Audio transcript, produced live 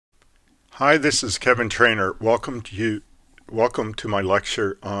Hi, this is Kevin Trainer. Welcome to my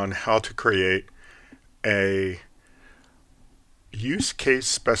lecture on how to create a use case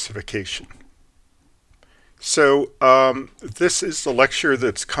specification. This is the lecture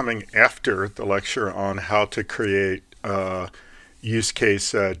that's coming after the lecture on how to create use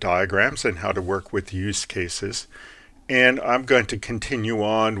case diagrams and how to work with use cases. And I'm going to continue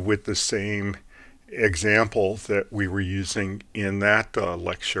on with the same example that we were using in that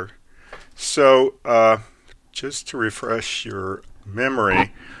lecture. Just to refresh your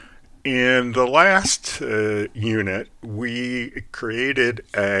memory, in the last unit, we created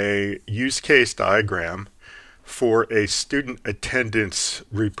a use case diagram for a student attendance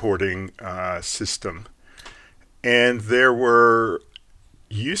reporting system. And there were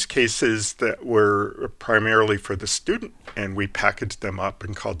use cases that were primarily for the student, and we packaged them up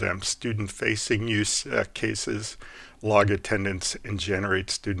and called them student-facing use cases, log attendance, and generate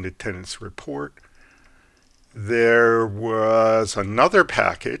student attendance report. There was another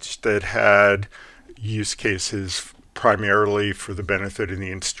package that had use cases primarily for the benefit of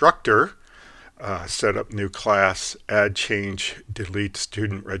the instructor, set up new class, add, change, delete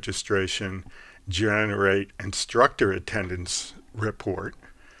student registration, generate instructor attendance report.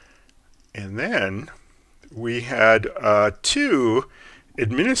 And then we had two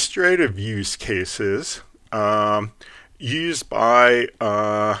administrative use cases used by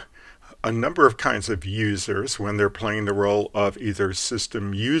a number of kinds of users when they're playing the role of either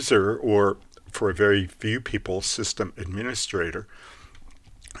system user or, for a very few people, system administrator.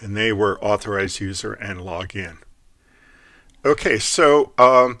 And they were authorized user and login. Okay, so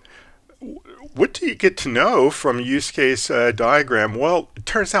what do you get to know from a use case diagram? Well, it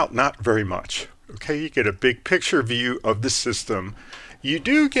turns out not very much. Okay, you get a big picture view of the system. You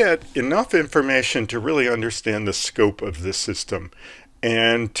do get enough information to really understand the scope of the system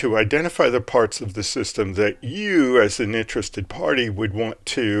and to identify the parts of the system that you, as an interested party, would want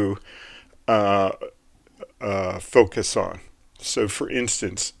to focus on. So, for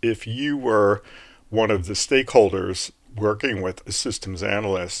instance, if you were one of the stakeholders working with a systems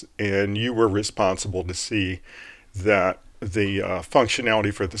analyst and you were responsible to see that the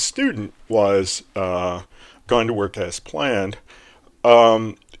functionality for the student was going to work as planned,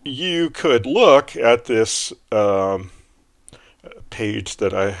 you could look at this page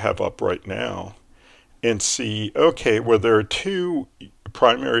that I have up right now and see, okay, well, there are two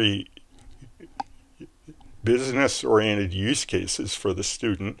primary business-oriented use cases for the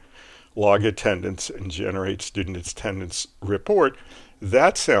student: log attendance and generate student attendance report.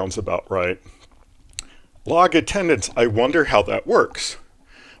 That sounds about right. Log attendance, I wonder how that works.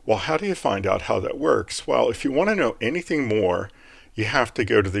 Well, how do you find out how that works? Well, if you want to know anything more, you have to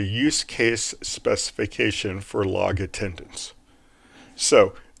go to the use case specification for log attendance.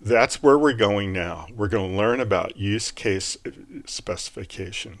 So that's where we're going now. We're going to learn about use case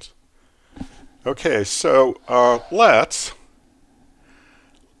specifications. Okay, so let's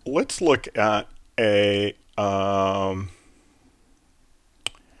look at a,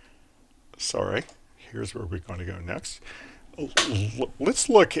 here's where we're going to go next. Let's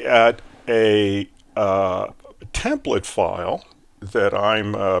look at a template file that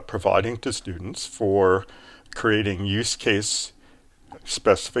I'm providing to students for creating use case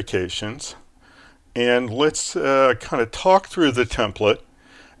specifications. And let's kind of talk through the template.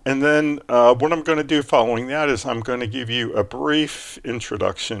 And then what I'm going to do following that is I'm going to give you a brief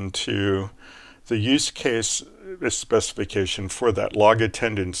introduction to the use case specification for that log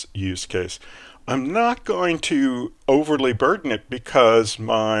attendance use case. I'm not going to overly burden it because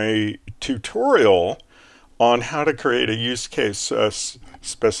my tutorial on how to create a use case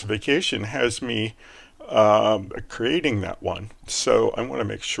specification has me creating that one. So I want to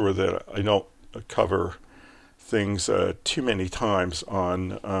make sure that I don't cover things too many times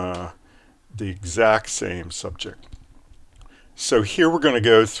on the exact same subject. So here we're going to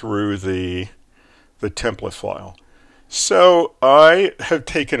go through the template file. So I have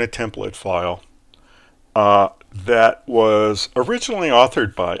taken a template file that was originally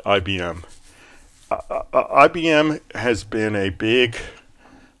authored by IBM. IBM has been a big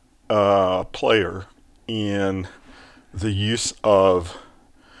player in the use of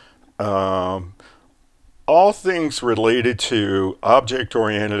all things related to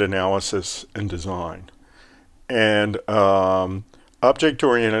object-oriented analysis and design. And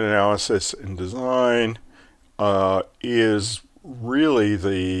object-oriented analysis and design is really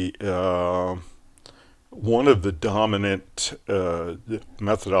the one of the dominant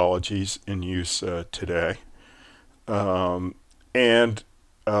methodologies in use today.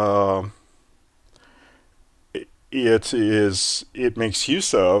 It makes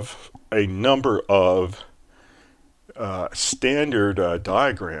use of a number of standard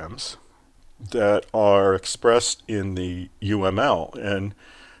diagrams that are expressed in the UML, and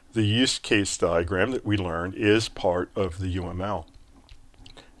the use case diagram that we learned is part of the UML.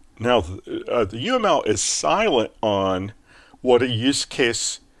 Now, the UML is silent on what a use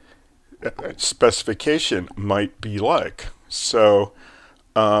case specification might be like. So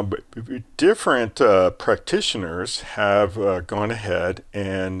different practitioners have gone ahead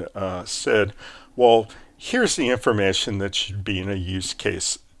and said, well, here's the information that should be in a use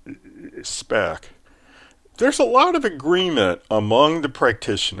case spec. There's a lot of agreement among the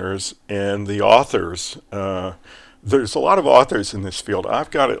practitioners and the authors. There's a lot of authors in this field.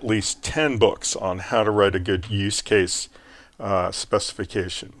 I've got at least 10 books on how to write a good use case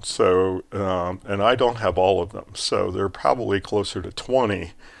specification. So, and I don't have all of them. So there are probably closer to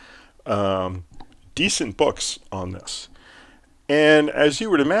 20 decent books on this. And as you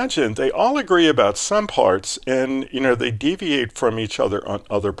would imagine, they all agree about some parts, and they deviate from each other on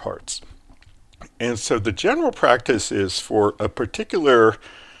other parts. And so the general practice is for a particular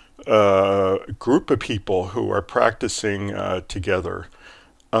group of people who are practicing together,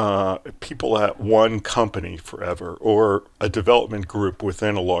 people at one company forever, or a development group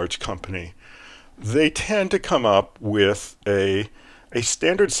within a large company, they tend to come up with a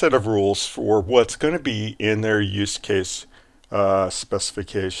standard set of rules for what's going to be in their use case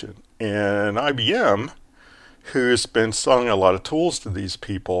specification. And IBM, who's been selling a lot of tools to these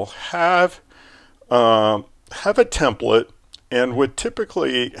people, have a template. And what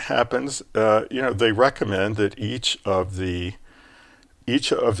typically happens, they recommend that each of their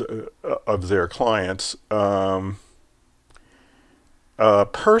clients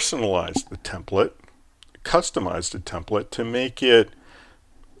personalize the template, customize the template to make it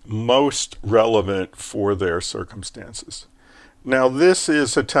most relevant for their circumstances. Now, this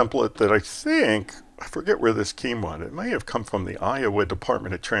is a template that I forget where this came on. It may have come from the Iowa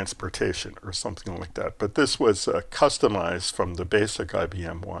Department of Transportation or something like that. But this was customized from the basic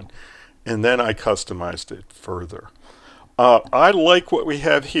IBM one. And then I customized it further. I like what we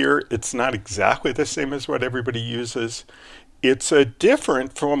have here. It's not exactly the same as what everybody uses. It's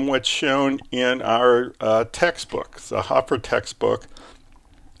different from what's shown in our textbook, the Hoffer textbook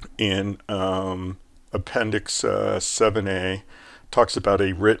in Appendix 7A. Talks about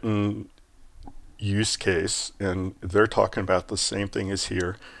a written use case, and they're talking about the same thing as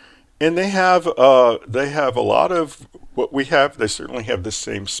here. And they have a lot of what we have. They certainly have the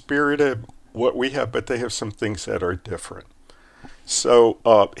same spirit of what we have, but they have some things that are different. So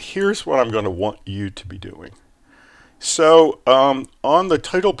here's what I'm going to want you to be doing. So on the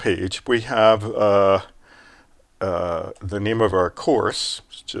title page, we have the name of our course,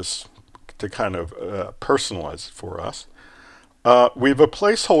 just to kind of personalize it for us. We have a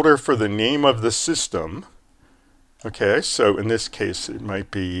placeholder for the name of the system. Okay, so in this case, it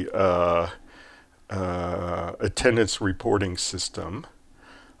might be attendance reporting system.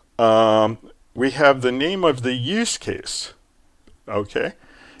 We have the name of the use case. Okay,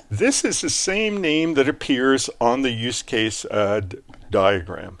 this is the same name that appears on the use case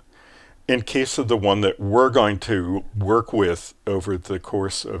diagram in case of the one that we're going to work with over the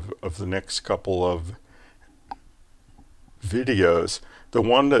course of the next couple of videos. The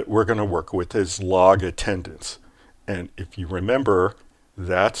one that we're going to work with is log attendance. And if you remember,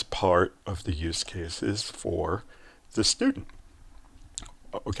 that's part of the use cases for the student.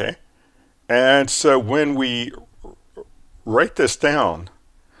 Okay? And so when we write this down,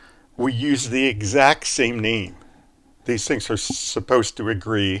 we use the exact same name. These things are supposed to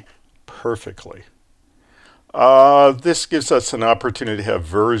agree perfectly. This gives us an opportunity to have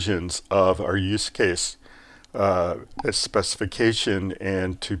versions of our use case specification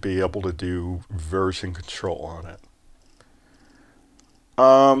and to be able to do version control on it.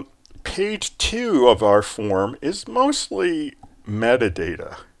 Page 2 of our form is mostly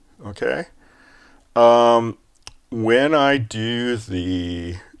metadata. Okay. When I do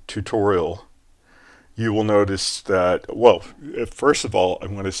the tutorial, you will notice that, well, first of all, I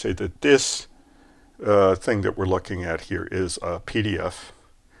want to say that this thing that we're looking at here is a PDF.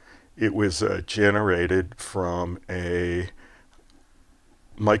 It was generated from a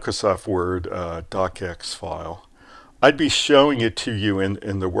Microsoft Word docx file. I'd be showing it to you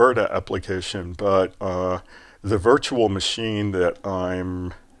in the Word application, but the virtual machine that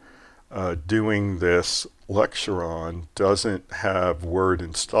I'm doing this lecture on doesn't have Word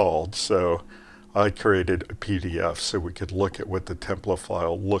installed, so I created a PDF so we could look at what the template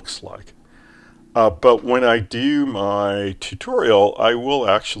file looks like. But when I do my tutorial, I will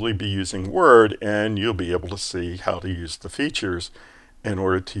actually be using Word, and you'll be able to see how to use the features in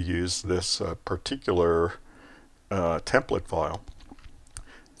order to use this particular template file.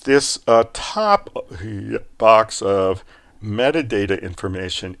 This top box of metadata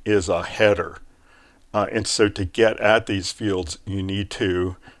information is a header. And so to get at these fields, you need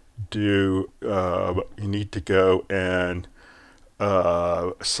to go and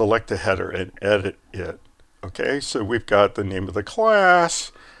select a header and edit it. Okay, so we've got the name of the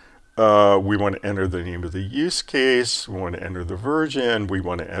class. We want to enter the name of the use case. We want to enter the version. We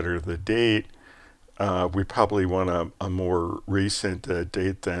want to enter the date. We probably want a more recent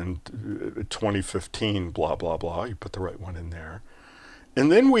date than 2015, blah, blah, blah. You put the right one in there.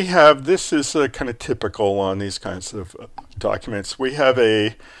 And then we have, this is kind of typical on these kinds of documents, we have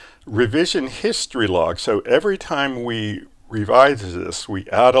a revision history log. So every time we revise this, we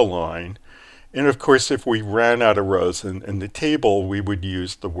add a line. And of course, if we ran out of rows in the table, we would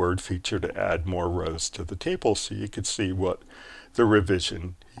use the word feature to add more rows to the table so you could see what the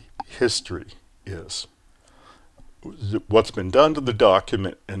revision history is. What's been done to the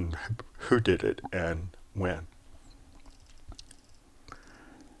document and who did it and when.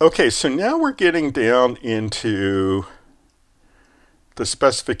 Okay, so now we're getting down into the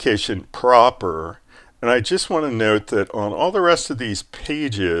specification proper. And I just want to note that on all the rest of these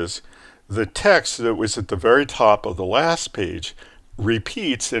pages, the text that was at the very top of the last page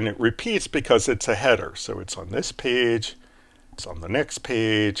repeats, and it repeats because it's a header. So it's on this page, it's on the next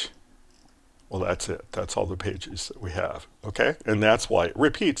page. Well, that's it. That's all the pages that we have. Okay, and that's why it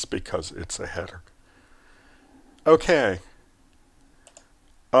repeats, because it's a header. Okay.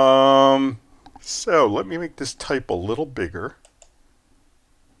 So let me make this type a little bigger.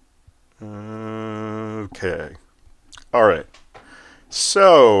 Okay. All right.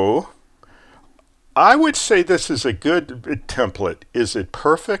 So I would say this is a good template. Is it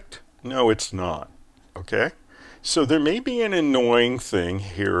perfect? No, it's not. Okay. So there may be an annoying thing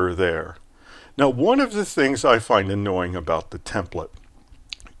here or there. Now, one of the things I find annoying about the template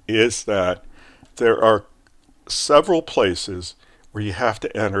is that there are several places where you have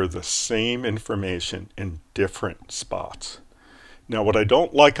to enter the same information in different spots. Now, what I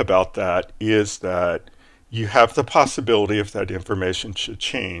don't like about that is that you have the possibility, if that information should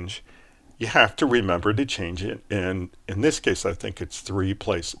change, you have to remember to change it. And in this case, I think it's 3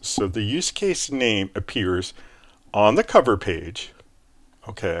 places. So the use case name appears on the cover page.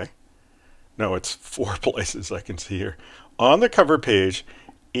 Okay. No, it's 4 places I can see here. On the cover page,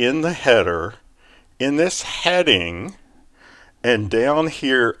 in the header, in this heading, and down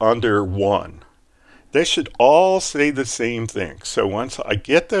here under 1. They should all say the same thing. So once I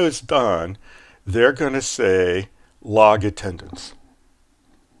get those done, they're going to say log attendance.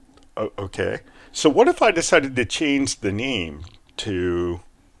 Okay. So what if I decided to change the name to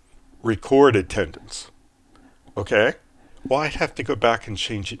record attendance? Okay. Well, I'd have to go back and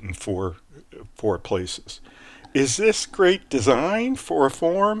change it in four places. Is this great design for a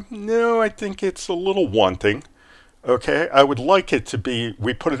form? No, I think it's a little wanting. Okay, I would like it to be,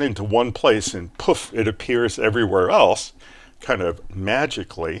 we put it into one place and poof, it appears everywhere else, kind of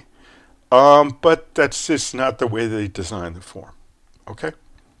magically. But that's just not the way they design the form. Okay?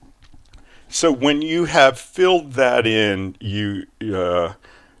 So when you have filled that in,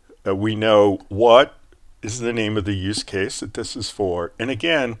 we know what is the name of the use case that this is for. And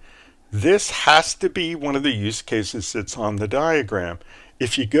again, this has to be one of the use cases that's on the diagram.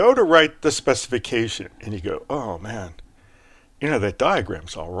 If you go to write the specification and you go, oh man, that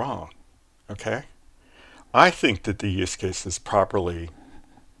diagram's all wrong, okay? I think that the use case is properly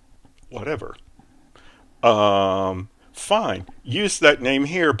whatever. Fine, use that name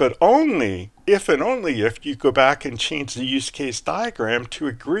here, but only if and only if you go back and change the use case diagram to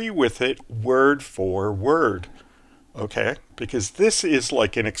agree with it word for word, okay? Because this is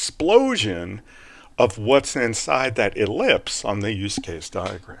like an explosion of what's inside that ellipse on the use case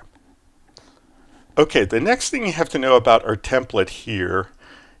diagram. Okay, the next thing you have to know about our template here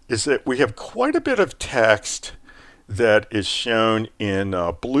is that we have quite a bit of text that is shown in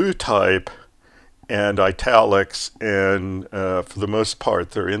blue type and italics, and for the most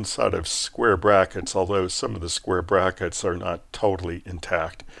part they're inside of square brackets, although some of the square brackets are not totally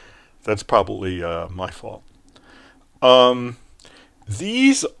intact. That's probably my fault.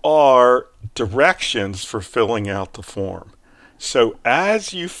 These are directions for filling out the form. So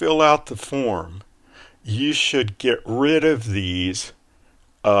as you fill out the form, you should get rid of these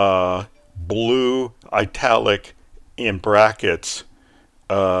blue, italic, in brackets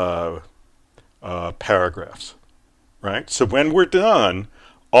paragraphs, right? So when we're done,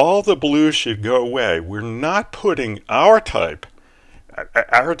 all the blue should go away. We're not putting our type.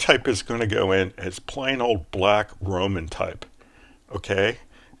 Our type is going to go in as plain old black Roman type. Okay,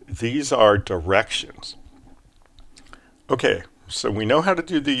 these are directions. Okay, so we know how to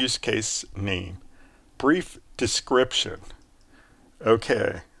do the use case name. Brief description.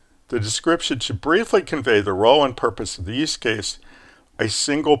 Okay, the description should briefly convey the role and purpose of the use case. A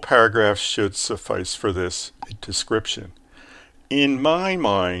single paragraph should suffice for this description. In my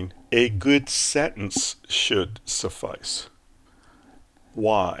mind, a good sentence should suffice.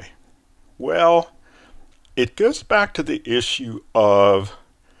 Why? Well, it goes back to the issue of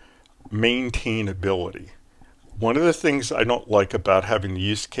maintainability. One of the things I don't like about having the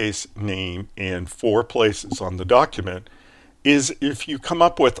use case name in 4 places on the document is if you come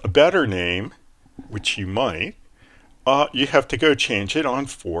up with a better name, which you might, you have to go change it on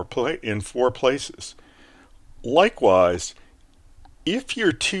in 4 places. Likewise, if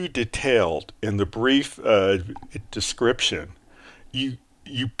you're too detailed in the brief description, you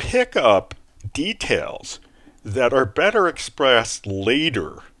pick up details that are better expressed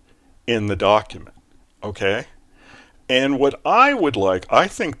later in the document, okay? And what I would like, I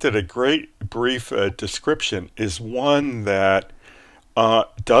think that a great brief description is one that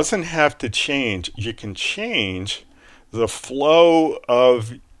doesn't have to change. You can change the flow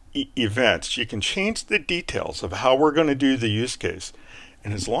of events. You can change the details of how we're going to do the use case.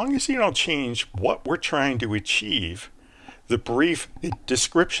 And as long as you don't change what we're trying to achieve, the brief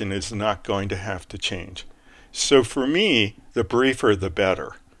description is not going to have to change. So for me, the briefer the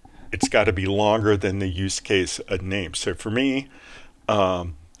better. It's got to be longer than the use case name. So for me, a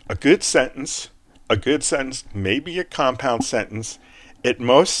good sentence, maybe a compound sentence, at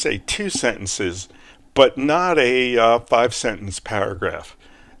most say 2 sentences, but not a 5-sentence paragraph.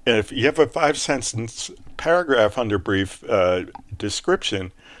 And if you have a 5-sentence paragraph under brief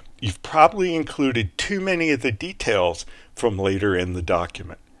description, you've probably included too many of the details from later in the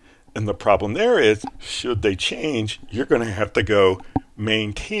document. And the problem there is, should they change, you're going to have to go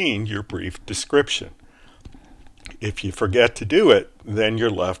maintain your brief description. If you forget to do it, then you're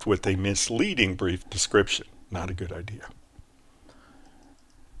left with a misleading brief description. Not a good idea.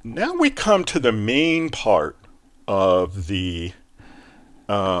 Now we come to the main part of the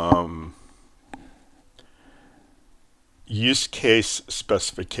use case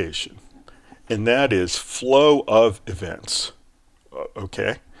specification, and that is flow of events.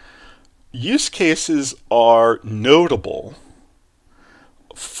 Okay? Use cases are notable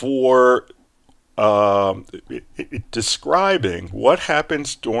for describing what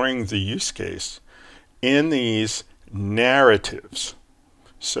happens during the use case in these narratives.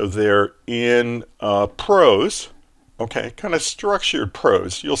 So they're in prose, okay, kind of structured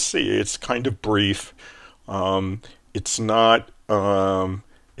prose. You'll see it's kind of brief. It's not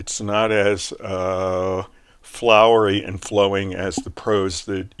as flowery and flowing as the prose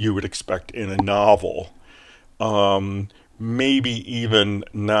that you would expect in a novel. Maybe even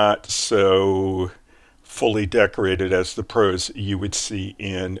not so fully decorated as the prose you would see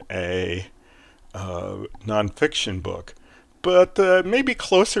in a nonfiction book, but maybe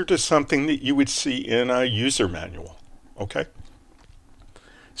closer to something that you would see in a user manual. Okay?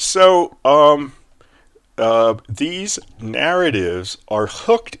 So these narratives are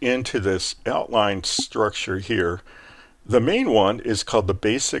hooked into this outline structure here. The main one is called the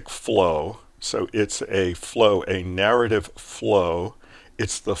basic flow. So it's a flow, a narrative flow.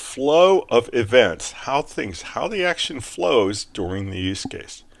 It's the flow of events, how the action flows during the use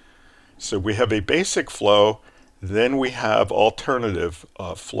case. So we have a basic flow, then we have alternative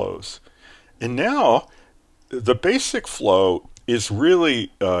flows. And now the basic flow is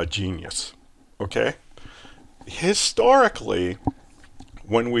really genius, okay? Historically,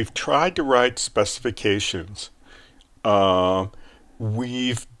 when we've tried to write specifications,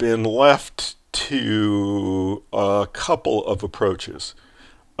 we've been left to a couple of approaches.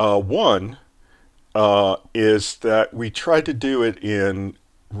 One is that we tried to do it in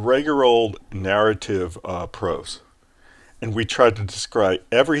regular old narrative prose, and we tried to describe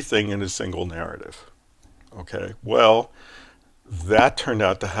everything in a single narrative. Okay, well, that turned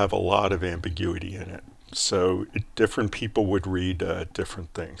out to have a lot of ambiguity in it. So different people would read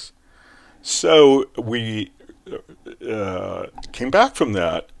different things. So we came back from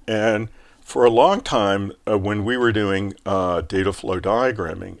that, and for a long time when we were doing data flow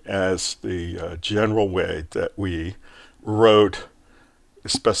diagramming as the general way that we wrote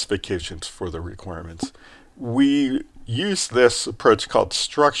specifications for the requirements, we used this approach called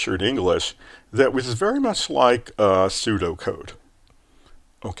structured English that was very much like pseudocode.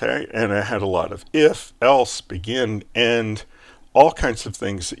 Okay, and it had a lot of if, else, begin, end, all kinds of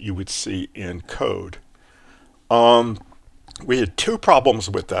things that you would see in code. We had 2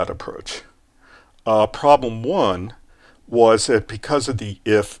 problems with that approach. Problem 1 was that because of the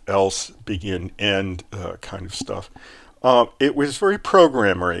if, else, begin, end kind of stuff, it was very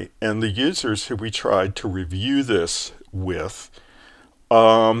programmery, and the users who we tried to review this with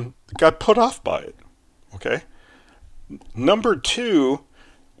got put off by it. Okay. Number two,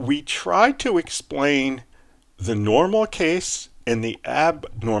 we tried to explain the normal case and the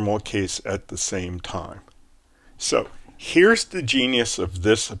abnormal case at the same time. So here's the genius of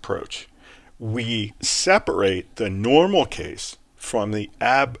this approach. We separate the normal case from the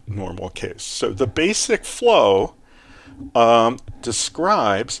abnormal case. So the basic flow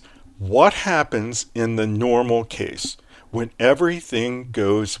describes what happens in the normal case when everything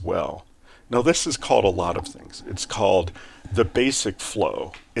goes well. Now this is called a lot of things. It's called the basic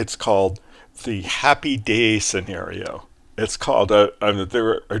flow. It's called the happy day scenario. It's called,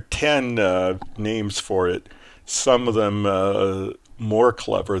 there are 10 names for it, some of them more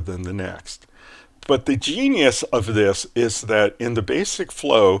clever than the next. But the genius of this is that in the basic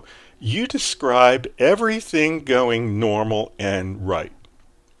flow, you describe everything going normal and right,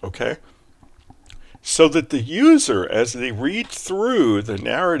 okay? So that the user, as they read through the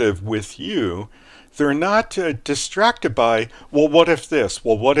narrative with you, they're not distracted by, well, what if this?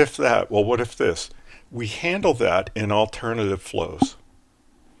 Well, what if that? Well, what if this? We handle that in alternative flows,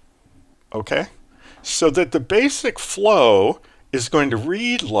 okay? So that the basic flow is going to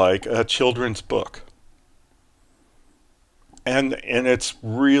read like a children's book. And it's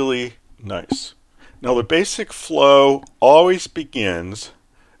really nice. Now the basic flow always begins,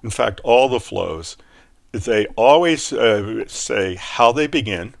 in fact all the flows, they always say how they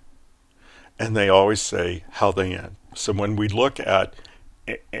begin, and they always say how they end. So when we look at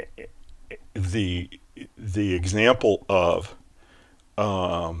the example of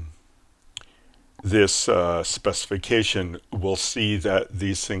this specification, we'll see that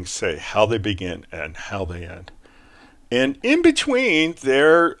these things say how they begin and how they end. And in between,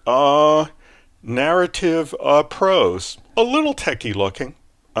 they're narrative prose, a little techie looking.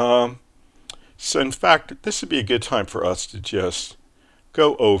 So in fact, this would be a good time for us to just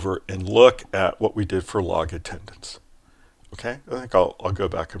go over and look at what we did for log attendance. Okay, I think I'll go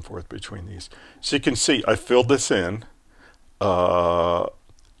back and forth between these. So you can see I filled this in,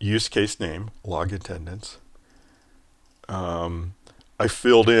 use case name, log attendance. I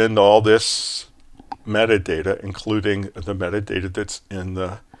filled in all this metadata, including the metadata that's in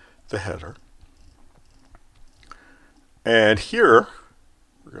the header. And here,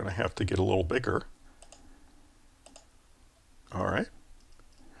 we're going to have to get a little bigger. All right.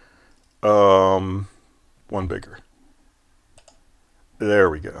 One bigger. There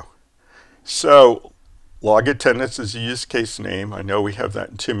we go. So log attendance is a use case name. I know we have that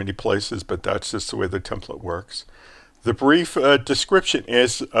in too many places, but that's just the way the template works. The brief description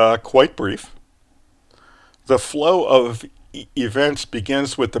is quite brief. The flow of events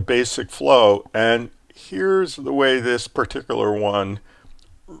begins with the basic flow, and here's the way this particular one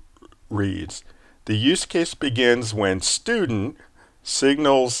reads. The use case begins when student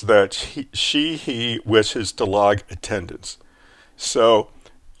signals that he wishes to log attendance. So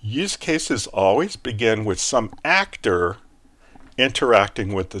use cases always begin with some actor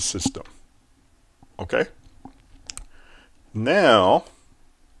interacting with the system. Okay? Now,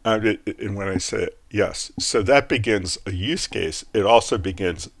 and when I say yes, so that begins a use case. It also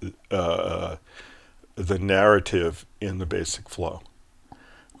begins the narrative in the basic flow.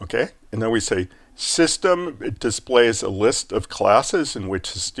 Okay? And then we say, system displays a list of classes in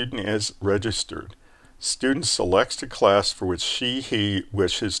which the student is registered. Student selects a class for which he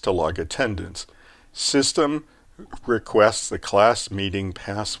wishes to log attendance. System requests the class meeting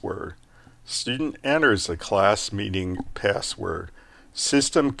password. Student enters the class meeting password.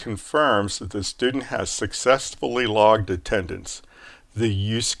 System confirms that the student has successfully logged attendance. The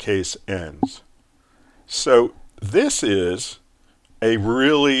use case ends. So this is a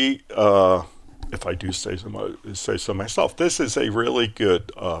really, if I do say so myself, this is a really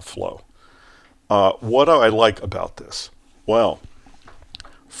good flow. What do I like about this? Well,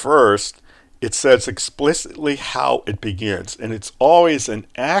 first, it says explicitly how it begins, and it's always an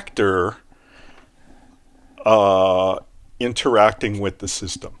actor interacting with the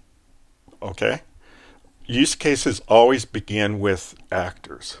system. Okay? Use cases always begin with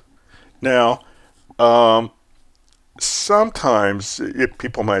actors. Now, sometimes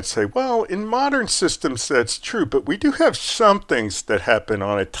people might say, well, in modern systems that's true, but we do have some things that happen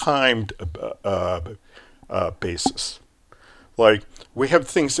on a timed basis. Like, we have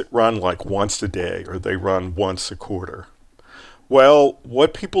things that run like once a day, or they run once a quarter. Well,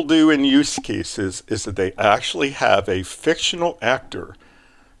 what people do in use cases is that they actually have a fictional actor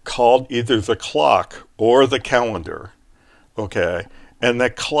called either the clock or the calendar okay? And the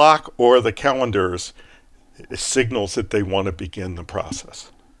clock or the calendars signals that they want to begin the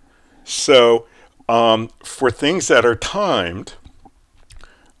process. So for things that are timed,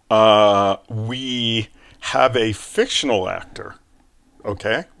 we have a fictional actor,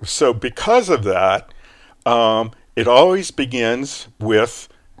 okay? So because of that, it always begins with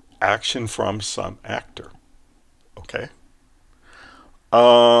action from some actor, okay?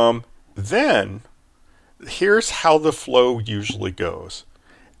 Then here's how the flow usually goes.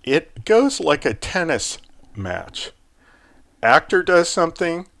 It goes like a tennis match. Actor does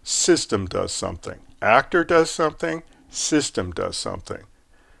something, system does something. Actor does something, system does something.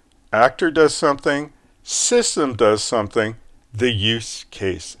 Actor does something, system does something, the use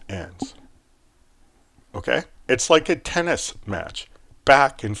case ends. Okay? It's like a tennis match,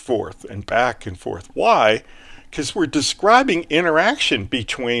 back and forth and back and forth. Why? Because we're describing interaction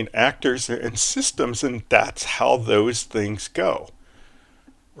between actors and systems, and that's how those things go,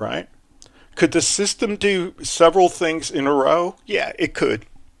 right? Could the system do several things in a row? Yeah, it could.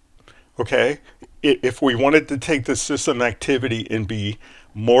 Okay? If we wanted to take the system activity and be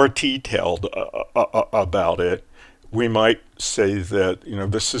more detailed about it, we might say that, you know,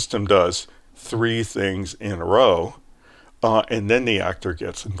 the system does 3 things in a row, and then the actor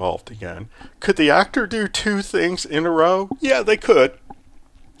gets involved again. Could the actor do 2 things in a row? Yeah, they could.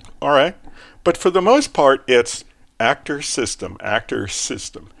 All right. But for the most part, it's actor, system, actor,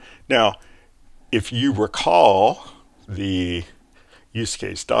 system. Now, if you recall the use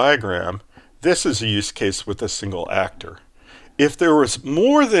case diagram, this is a use case with a single actor. If there was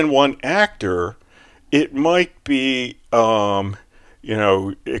more than one actor, it might be, you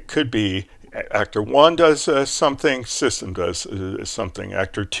know, it could be actor 1 does something, system does something.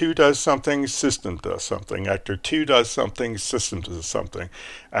 Actor 2 does something, system does something. Actor 2 does something, system does something.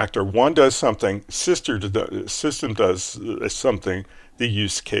 Actor 1 does something, system does something, the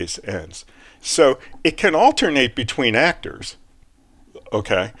use case ends. So it can alternate between actors.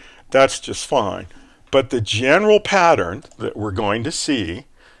 Okay, that's just fine. But the general pattern that we're going to see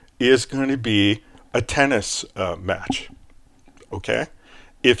is going to be a tennis match. Okay,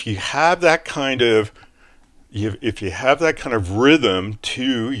 if you have that kind of rhythm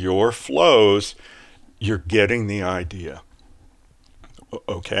to your flows, you're getting the idea.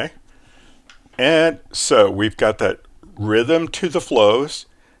 Okay, and so we've got that rhythm to the flows.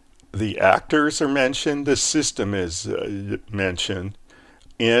 The actors are mentioned. The system is mentioned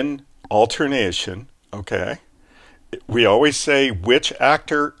in alternation. Okay, we always say which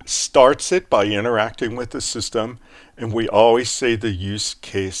actor starts it by interacting with the system, and we always say the use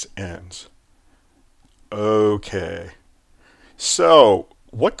case ends. Okay, so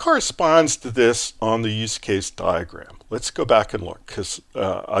what corresponds to this on the use case diagram? Let's go back and look, because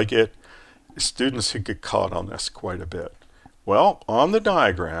I get students who get caught on this quite a bit. Well, on the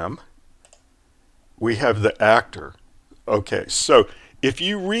diagram, we have the actor. Okay, so if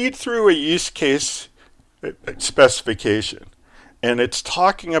you read through a use case specification and it's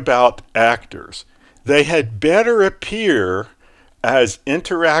talking about actors, they had better appear as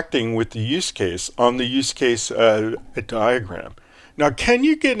interacting with the use case on the use case diagram. Now, can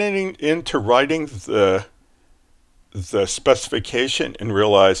you get into writing the specification and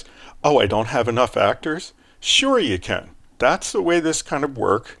realize, oh, I don't have enough actors? Sure you can. That's the way this kind of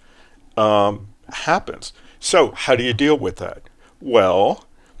work happens. So how do you deal with that? Well,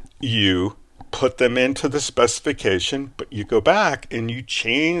 you put them into the specification, but you go back and you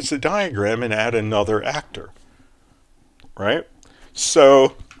change the diagram and add another actor, right?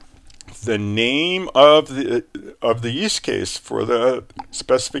 So the name of the use case for the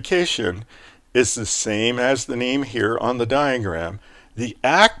specification is the same as the name here on the diagram. The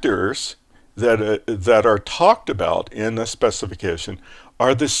actors that are talked about in the specification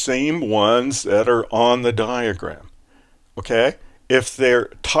are the same ones that are on the diagram. Okay? If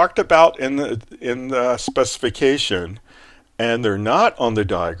they're talked about in the specification and they're not on the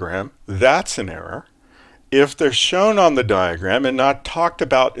diagram, that's an error. If they're shown on the diagram and not talked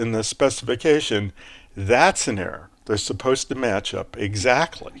about in the specification, that's an error. They're supposed to match up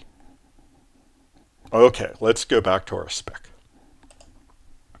exactly. Okay, let's go back to our spec.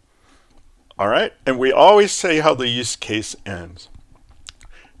 All right, and we always say how the use case ends.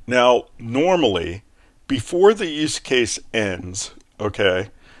 Now, normally, before the use case ends, okay,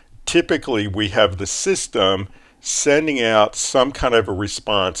 typically we have the system sending out some kind of a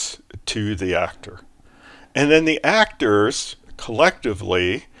response to the actor. And then the actors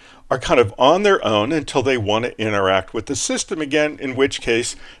collectively are kind of on their own until they want to interact with the system again, in which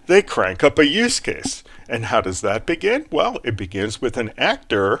case they crank up a use case. And how does that begin? Well, it begins with an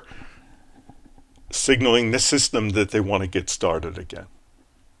actor signaling the system that they want to get started again,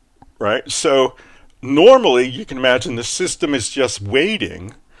 right? So normally you can imagine the system is just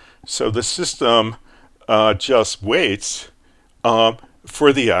waiting. So the system just waits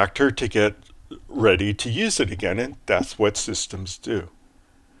for the actor to get ready to use it again, and that's what systems do.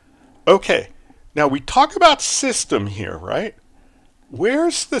 Okay, now we talk about system here, right?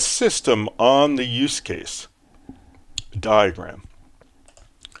 Where's the system on the use case diagram?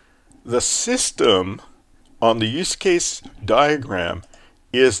 The system on the use case diagram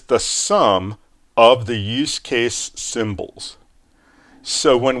is the sum of the use case symbols.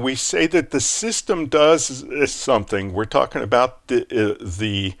 So when we say that the system does something, we're talking about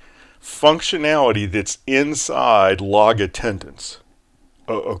the functionality that's inside log attendance.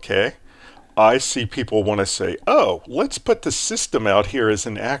 Okay? I see people want to say, oh, let's put the system out here as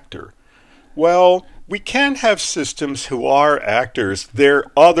an actor. Well, we can have systems who are actors. They're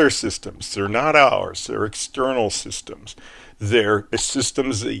other systems. They're not ours. They're external systems. They're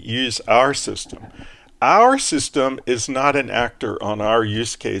systems that use our system. Our system is not an actor on our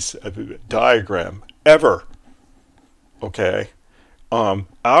use case diagram, ever. Okay?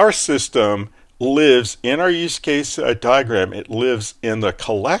 Our system lives in our use case diagram. It lives in the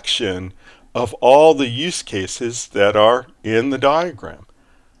collection of all the use cases that are in the diagram.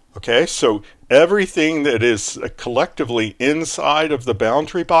 Okay, so everything that is collectively inside of the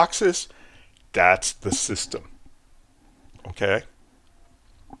boundary boxes, that's the system. Okay?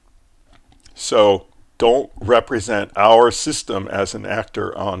 So don't represent our system as an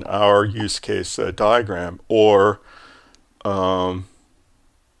actor on our use case diagram, or, well,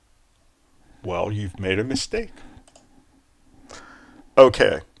 you've made a mistake.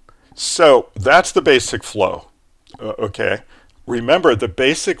 Okay. So that's the basic flow, okay? Remember, the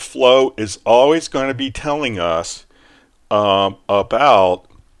basic flow is always going to be telling us about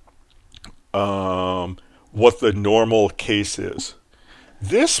what the normal case is.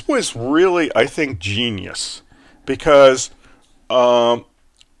 This was really, I think, genius, because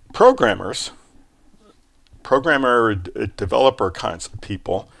programmer, developer kinds of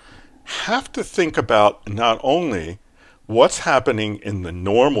people have to think about not only what's happening in the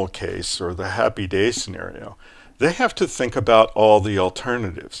normal case or the happy day scenario, they have to think about all the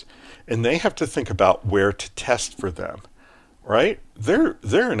alternatives, and they have to think about where to test for them, right? They're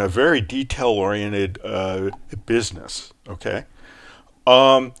in a very detail-oriented business, okay?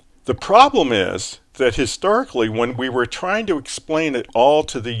 The problem is that historically, when we were trying to explain it all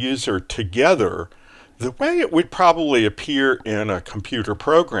to the user together, the way it would probably appear in a computer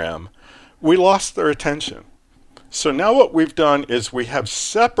program, we lost their attention. So now what we've done is we have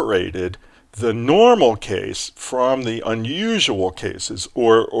separated the normal case from the unusual cases,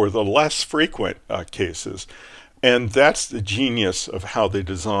 or the less frequent cases. And that's the genius of how they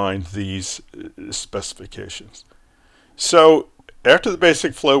designed these specifications. So after the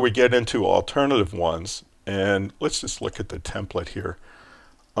basic flow, we get into alternative ones. And let's just look at the template here.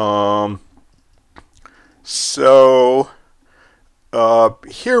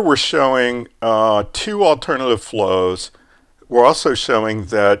 Here we're showing two alternative flows. We're also showing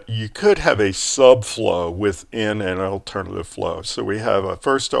that you could have a subflow within an alternative flow. So we have a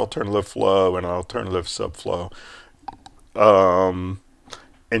first alternative flow and an alternative subflow.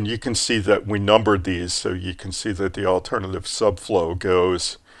 And you can see that we numbered these, so you can see that the alternative subflow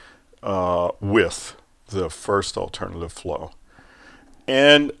goes with the first alternative flow.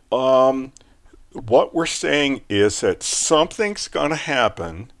 And what we're saying is that something's going to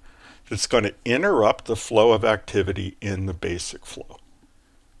happen that's going to interrupt the flow of activity in the basic flow.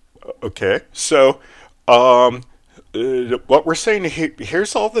 Okay, so what we're saying here,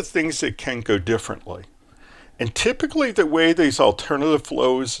 here's all the things that can go differently. And typically the way these alternative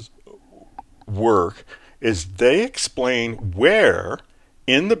flows work is they explain where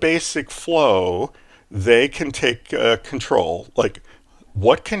in the basic flow they can take control, like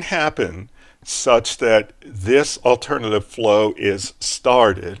what can happen such that this alternative flow is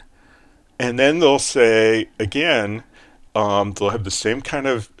started. And then they'll say, again, they'll have the same kind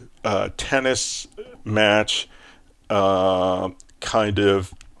of tennis match kind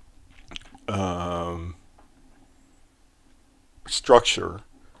of structure.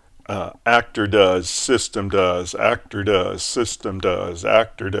 Actor does, system does, actor does, system does,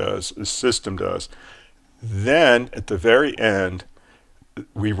 actor does, system does. Then at the very end,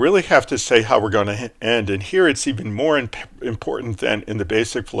 we really have to say how we're going to end. And here it's even more important than in the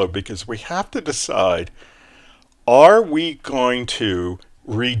basic flow, because we have to decide, are we going to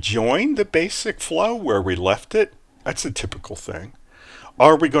rejoin the basic flow where we left it? That's a typical thing.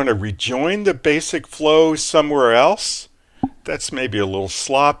 Are we going to rejoin the basic flow somewhere else? that's maybe a little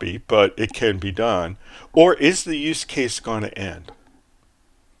sloppy, but it can be done. Or is the use case going to end?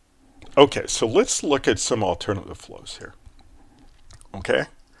 Okay, so let's look at some alternative flows here. Okay.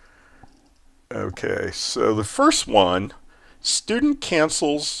 Okay, so the first one, student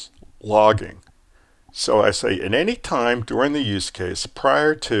cancels logging. So I say at any time during the use case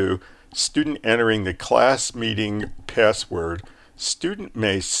prior to student entering the class meeting password, student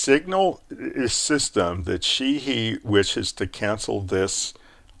may signal the system that he wishes to cancel this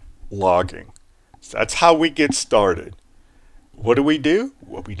logging. So that's how we get started. What do?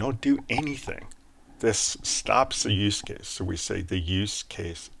 Well, we don't do anything. This stops the use case. So we say the use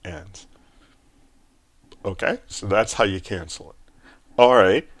case ends. Okay, so that's how you cancel it. All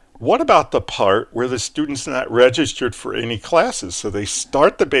right, what about the part where the student's not registered for any classes? So they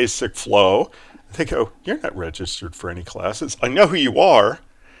start the basic flow. They go, you're not registered for any classes. I know who you are,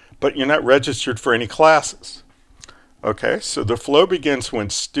 but you're not registered for any classes. Okay, so the flow begins when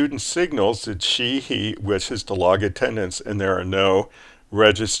student signals that he wishes to log attendance and there are no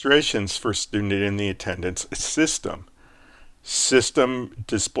registrations for student in the attendance system. System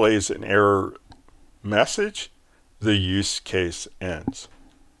displays an error message, the use case ends.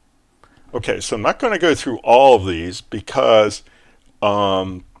 Okay, so I'm not going to go through all of these because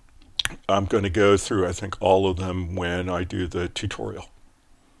I'm going to go through, I think, all of them when I do the tutorial.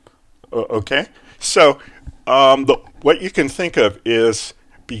 Okay, so what you can think of is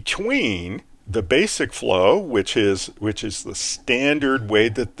between the basic flow, which is the standard way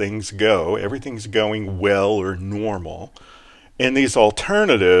that things go, everything's going well or normal, and these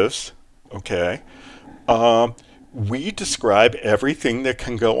alternatives, okay, we describe everything that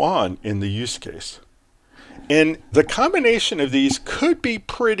can go on in the use case. And the combination of these could be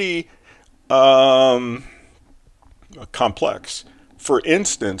pretty complex. For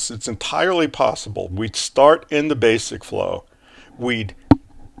instance, it's entirely possible we'd start in the basic flow, we'd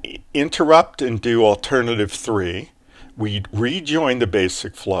interrupt and do alternative 3, we'd rejoin the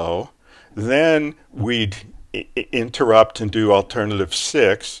basic flow, then we'd interrupt and do alternative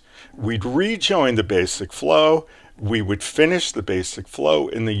 6, we'd rejoin the basic flow, we would finish the basic flow,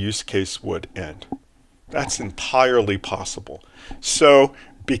 and the use case would end. That's entirely possible. So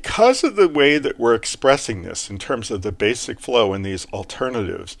because of the way that we're expressing this in terms of the basic flow and these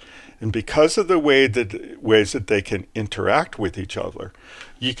alternatives, and because of the ways that they can interact with each other,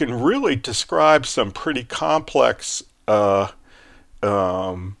 you can really describe some pretty complex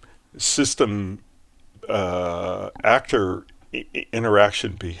system actor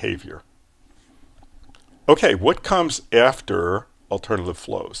interaction behavior. Okay, what comes after alternative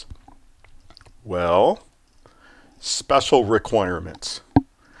flows? Well, special requirements.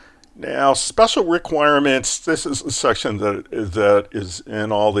 Now, special requirements, this is a section that is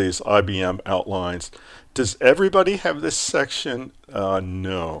in all these IBM outlines. Does everybody have this section?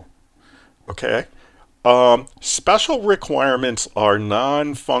 No. Okay. Special requirements are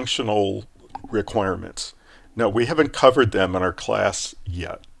non-functional requirements. Now, we haven't covered them in our class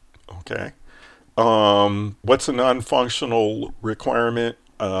yet. Okay. What's a non-functional requirement?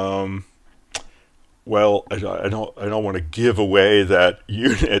 Well, I don't want to give away that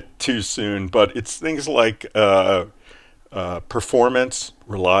unit too soon, but it's things like performance,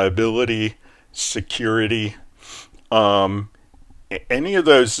 reliability, security, any of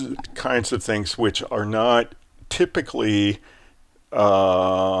those kinds of things which are not typically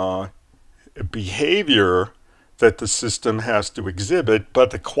behavior that the system has to exhibit,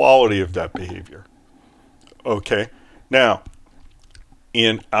 but the quality of that behavior. Okay, now,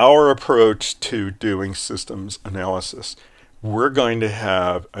 in our approach to doing systems analysis, we're going to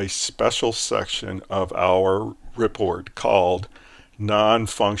have a special section of our report called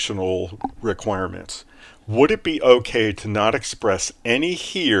non-functional requirements. Would it be okay to not express any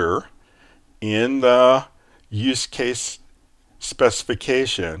here in the use case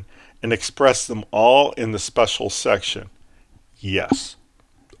specification and express them all in the special section? Yes.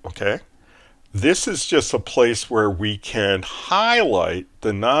 Okay. This is just a place where we can highlight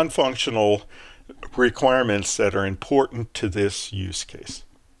the non-functional requirements that are important to this use case.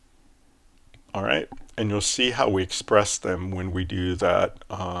 All right, and you'll see how we express them when we do that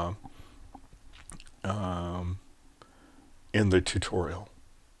in the tutorial.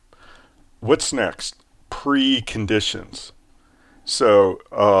 What's next? Preconditions. So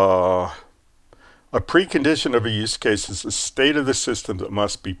a precondition of a use case is the state of the system that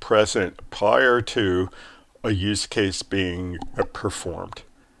must be present prior to a use case being performed.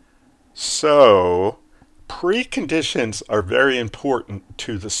 So preconditions are very important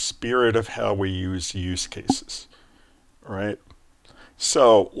to the spirit of how we use cases, right?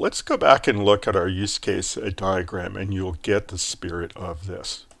 So let's go back and look at our use case diagram, and you'll get the spirit of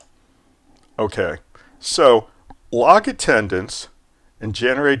this. Okay, so log attendance and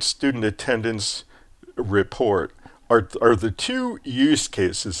generate student attendance report are the two use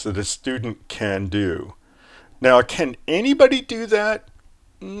cases that a student can do. Now, can anybody do that?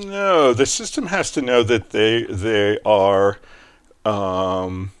 No, the system has to know that they are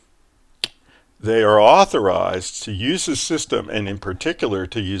authorized to use the system, and in particular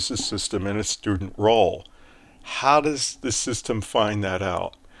to use the system in a student role. How does the system find that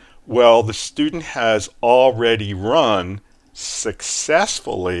out? Well, the student has already run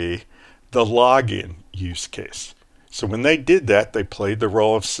successfully the login use case. So when they did that, they played the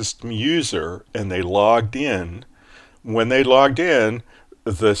role of system user and they logged in. When they logged in,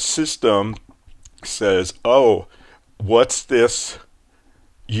 the system says, oh, what's this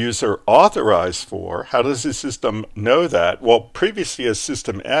user authorized for? How does the system know that? Well, previously a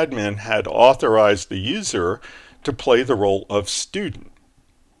system admin had authorized the user to play the role of student.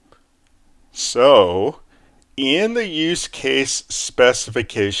 So in the use case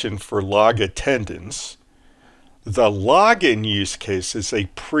specification for log attendance, the login use case is a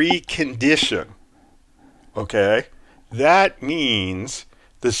precondition. Okay? That means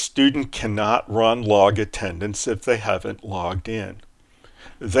the student cannot run log attendance if they haven't logged in.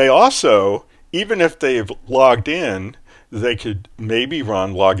 They also, even if they've logged in, they could maybe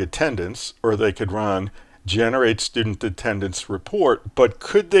run log attendance, or they could run generate student attendance report. But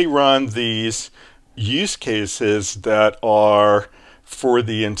could they run these use cases that are for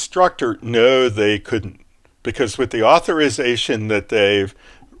the instructor? No, they couldn't. Because with the authorization that they've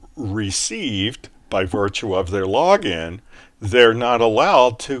received by virtue of their login, they're not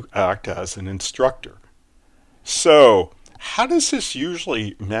allowed to act as an instructor. So how does this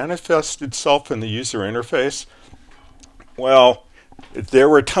usually manifest itself in the user interface? Well, there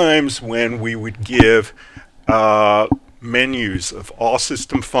were times when we would give menus of all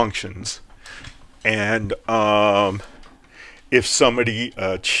system functions, and if somebody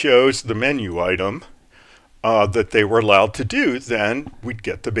chose the menu item that they were allowed to do, then we'd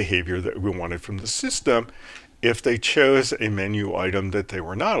get the behavior that we wanted from the system. If they chose a menu item that they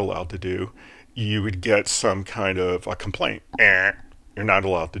were not allowed to do, you would get some kind of a complaint. You're not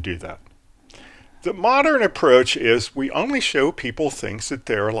allowed to do that. The modern approach is we only show people things that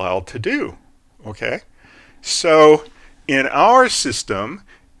they're allowed to do. Okay? So in our system,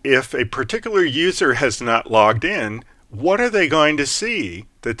 if a particular user has not logged in, what are they going to see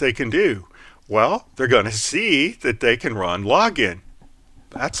that they can do? Well, they're going to see that they can run login.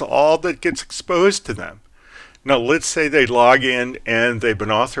 That's all that gets exposed to them. Now, let's say they log in and they've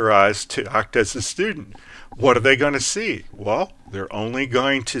been authorized to act as a student. What are they going to see? Well, they're only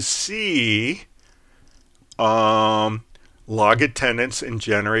going to see log attendance and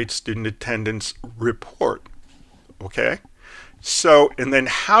generate student attendance report. Okay? So, and then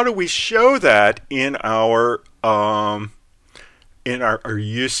how do we show that in our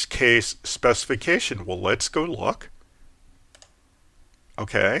use case specification? Well, let's go look.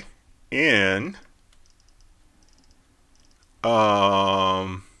 Okay, in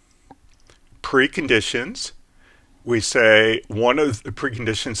preconditions, we say one of the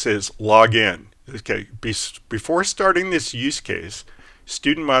preconditions is log in. Okay, before starting this use case,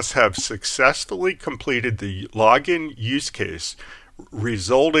 student must have successfully completed the login use case,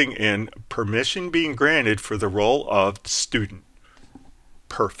 resulting in permission being granted for the role of student.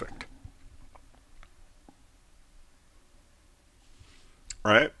 Perfect.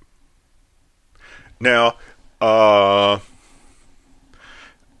 Right? Now,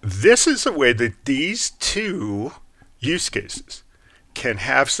 this is a way that these two use cases can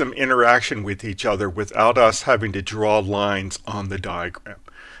have some interaction with each other without us having to draw lines on the diagram.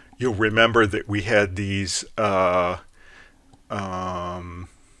 You'll remember that we had these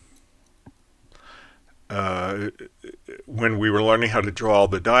when we were learning how to draw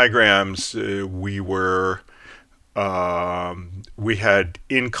the diagrams, we had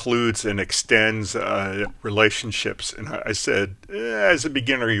includes and extends relationships, and I said, as a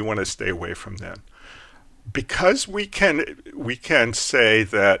beginner, you want to stay away from them, because we can say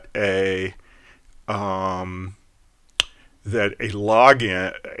that a login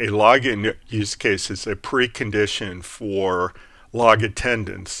use case is a precondition for log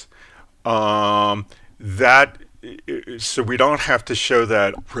attendance. So we don't have to show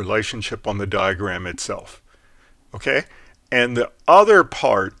that relationship on the diagram itself. Okay? And the other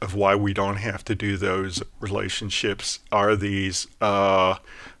part of why we don't have to do those relationships are these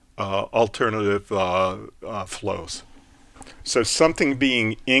alternative flows. So something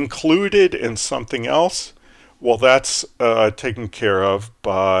being included in something else, Well, that's taken care of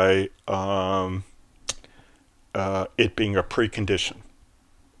by it being a precondition.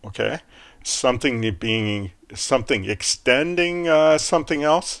 Okay, something extending something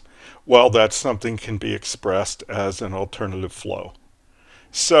else. Well, that something can be expressed as an alternative flow.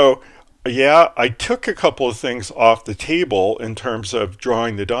 So, yeah, I took a couple of things off the table in terms of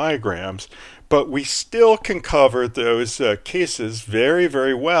drawing the diagrams, but we still can cover those cases very,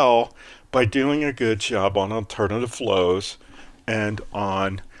 very well by doing a good job on alternative flows and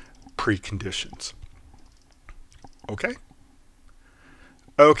on preconditions. Okay?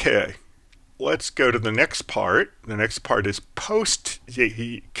 Okay, let's go to the next part. The next part is post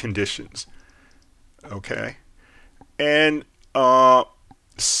conditions. Okay? And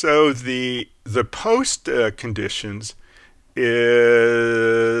so the post conditions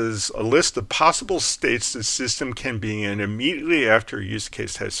is a list of possible states the system can be in immediately after a use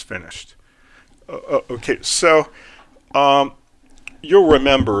case has finished. Okay, so you'll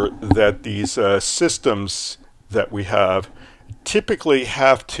remember that these systems that we have typically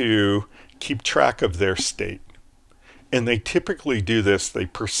have to keep track of their state. And they typically do this, they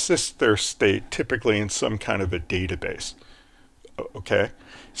persist their state typically in some kind of a database. Okay,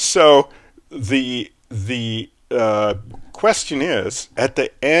 so the question is, at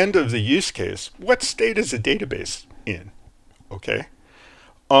the end of the use case, what state is the database in? Okay,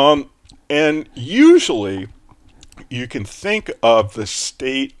 and usually you can think of the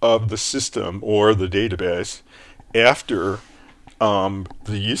state of the system or the database after the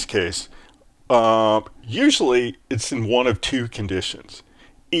use case. Usually it's in one of two conditions.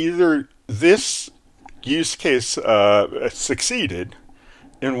 Either this use case succeeded,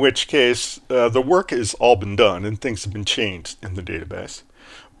 in which case the work has all been done and things have been changed in the database,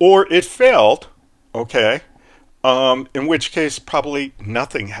 or it failed, okay, in which case probably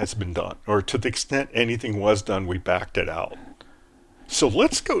nothing has been done, or to the extent anything was done, we backed it out. So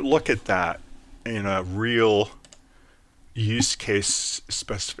let's go look at that in a real use case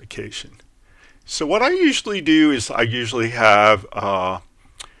specification. So what I usually do is I usually have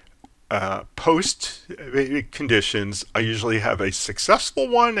post conditions. I usually have a successful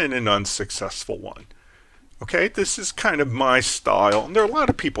one and an unsuccessful one. Okay, this is kind of my style, and there are a lot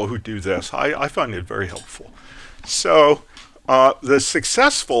of people who do this. I find it very helpful. So the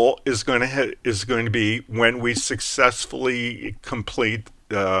successful is going to be when we successfully complete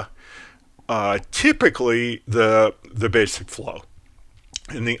typically the basic flow.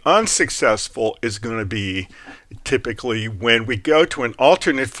 And the unsuccessful is going to be typically when we go to an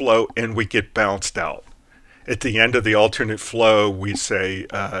alternate flow and we get bounced out. At the end of the alternate flow, we say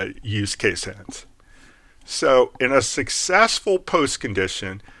use case ends. So in a successful post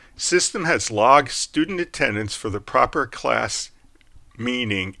condition, system has logged student attendance for the proper class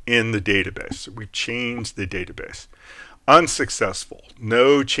meaning in the database. So we changed the database. Unsuccessful,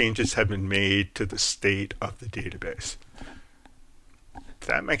 no changes have been made to the state of the database.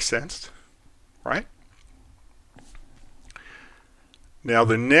 That makes sense, right? Now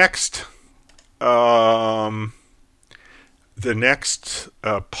the next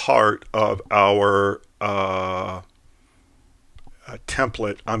part of our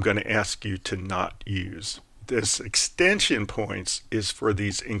template I'm going to ask you to not use. This extension points is for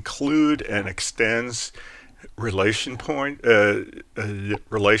these include and extends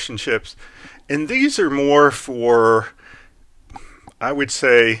relationships, and these are more for, I would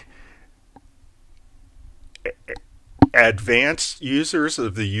say, advanced users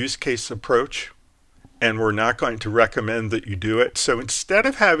of the use case approach, and we're not going to recommend that you do it. So instead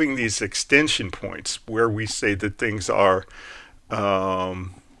of having these extension points where we say that things are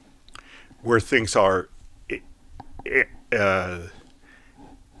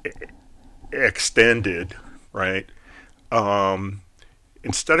extended, right?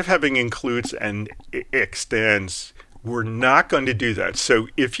 Instead of having includes and extends, we're not going to do that. So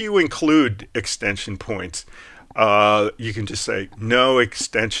if you include extension points, you can just say no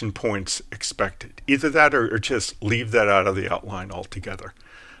extension points expected. Either that or just leave that out of the outline altogether.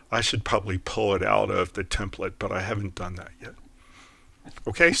 I should probably pull it out of the template, but I haven't done that yet.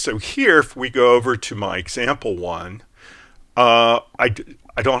 Okay, so here, if we go over to my example one, I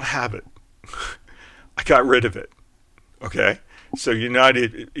don't have it. I got rid of it. Okay, so you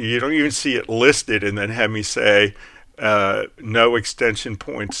don't even see it listed and then have me say no extension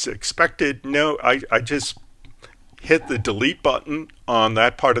points expected. No, I just hit the delete button on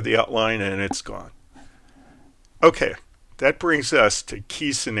that part of the outline and it's gone. Okay, that brings us to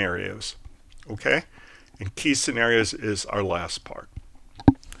key scenarios. Okay, and key scenarios is our last part.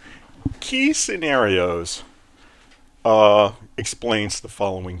 Key scenarios explains the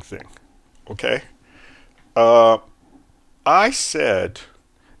following thing. Okay, Uh, I said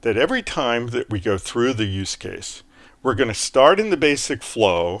that every time that we go through the use case, we're going to start in the basic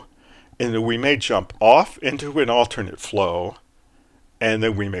flow, and then we may jump off into an alternate flow, and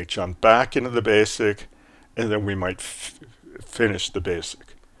then we may jump back into the basic, and then we might finish the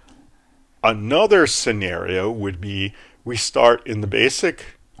basic. Another scenario would be we start in the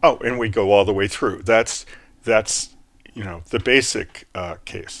basic, and we go all the way through. That's the basic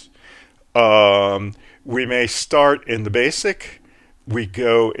case. We may start in the basic, we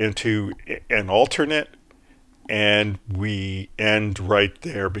go into an alternate, and we end right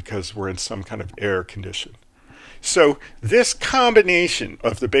there because we're in some kind of error condition. So this combination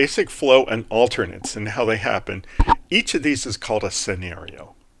of the basic flow and alternates and how they happen, each of these is called a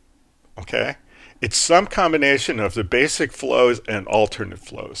scenario. Okay? It's some combination of the basic flows and alternate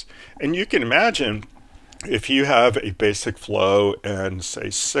flows. And you can imagine if you have a basic flow and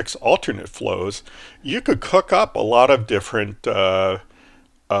say 6 alternate flows, you could cook up a lot of different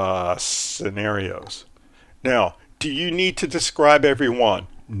scenarios. Now, do you need to describe every one?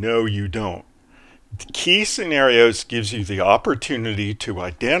 No, you don't. The key scenarios gives you the opportunity to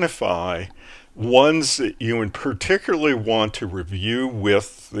identify ones that you in particularly want to review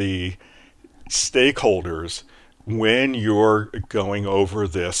with the stakeholders when you're going over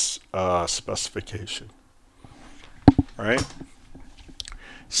this specification. All right.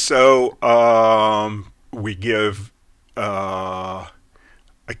 So we give a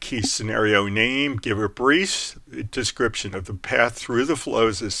key scenario name, give a brief description of the path through the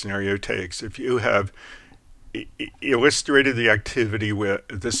flows the scenario takes. If you have illustrated the activity with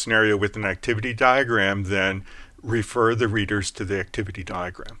the scenario with an activity diagram, then refer the readers to the activity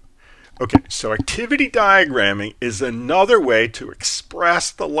diagram. Okay, so activity diagramming is another way to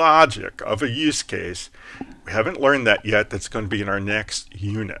express the logic of a use case. We haven't learned that yet. That's going to be in our next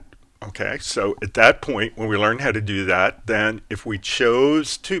unit. Okay, so at that point, when we learn how to do that, then if we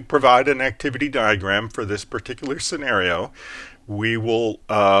chose to provide an activity diagram for this particular scenario, we will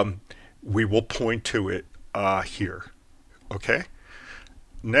point to it here. Okay.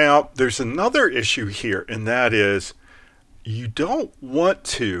 Now, there's another issue here, and that is you don't want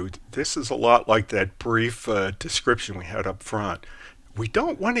to. This is a lot like that brief description we had up front. We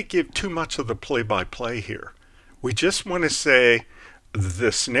don't want to give too much of the play-by-play here. We just want to say,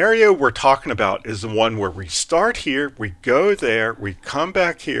 the scenario we're talking about is the one where we start here, we go there, we come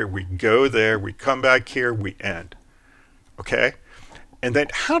back here, we go there, we come back here, we end. Okay? And then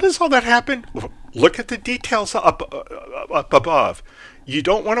how does all that happen? Look at the details up above. You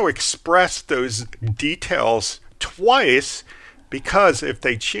don't want to express those details twice because if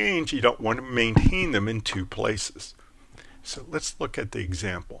they change, you don't want to maintain them in 2 places. So let's look at the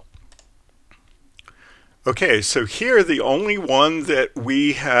example. Okay, so here the only one that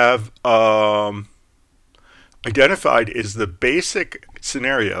we have identified is the basic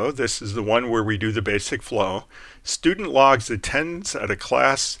scenario. This is the one where we do the basic flow. Student logs attendance at a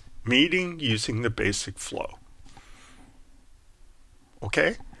class meeting using the basic flow.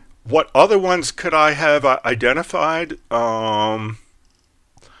 Okay, what other ones could I have identified?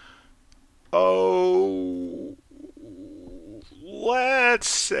 Let's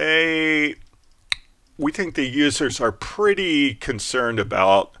say we think the users are pretty concerned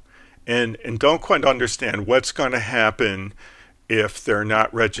about and don't quite understand what's going to happen if they're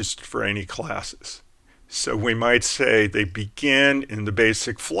not registered for any classes. So we might say they begin in the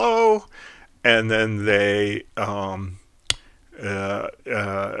basic flow, and then they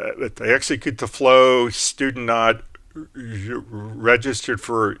execute the flow, student not registered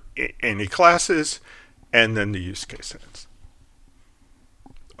for any classes, and then the use case ends.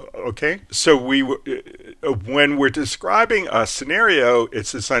 Okay, so when we're describing a scenario,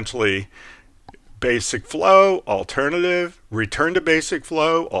 it's essentially basic flow, alternative, return to basic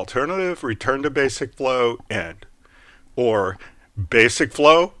flow, alternative, return to basic flow, end. Or basic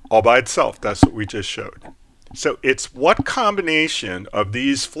flow all by itself. That's what we just showed. So it's what combination of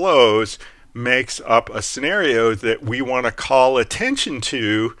these flows makes up a scenario that we want to call attention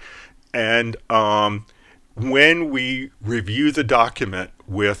to, and when we review the document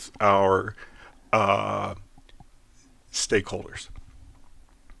with our stakeholders.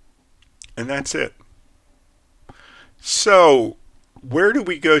 And that's it. So where do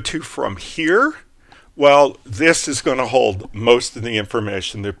we go to from here? Well, this is going to hold most of the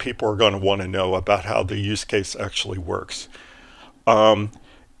information that people are going to want to know about how the use case actually works. In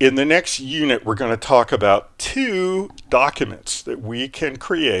the next unit, we're going to talk about 2 documents that we can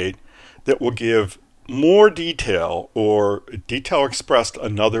create that will give more detail, or detail expressed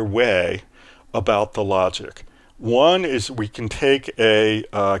another way, about the logic. One is we can take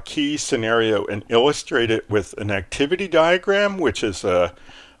a key scenario and illustrate it with an activity diagram, which is a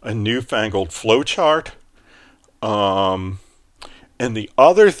newfangled flowchart. And the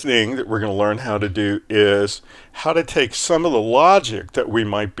other thing that we're going to learn how to do is how to take some of the logic that we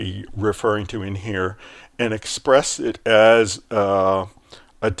might be referring to in here and express it as a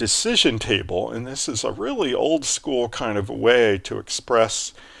decision table. And this is a really old school kind of way to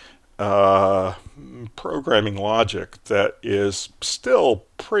express programming logic that is still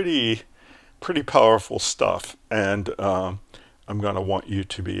pretty powerful stuff, and I'm going to want you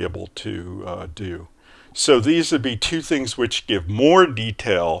to be able to do. So these would be two things which give more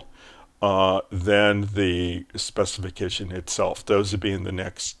detail than the specification itself. Those would be in the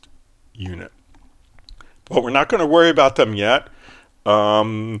next unit. But we're not going to worry about them yet.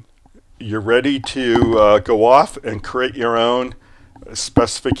 You're ready to go off and create your own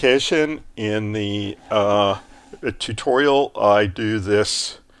specification. In the tutorial, I create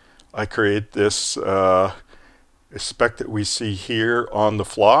this spec that we see here on the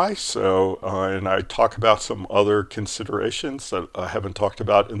fly. So, and I talk about some other considerations that I haven't talked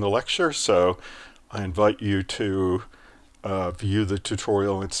about in the lecture. So I invite you to view the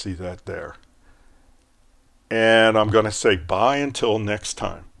tutorial and see that there. And I'm going to say bye until next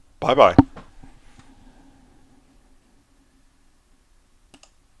time. Bye-bye.